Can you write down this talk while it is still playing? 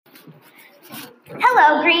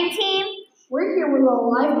Hello, Green Team. We're here with a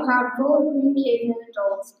live crowd full of green kids and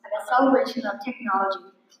adults at a celebration of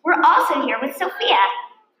technology. We're also here with Sophia.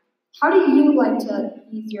 How do you like to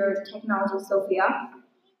use your technology, Sophia?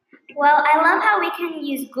 Well, I love how we can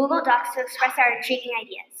use Google Docs to express our intriguing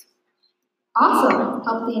ideas. Awesome!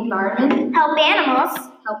 Help the environment, Help animals,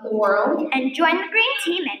 help the world, and join the Green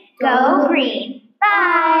Team and go green.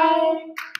 Bye!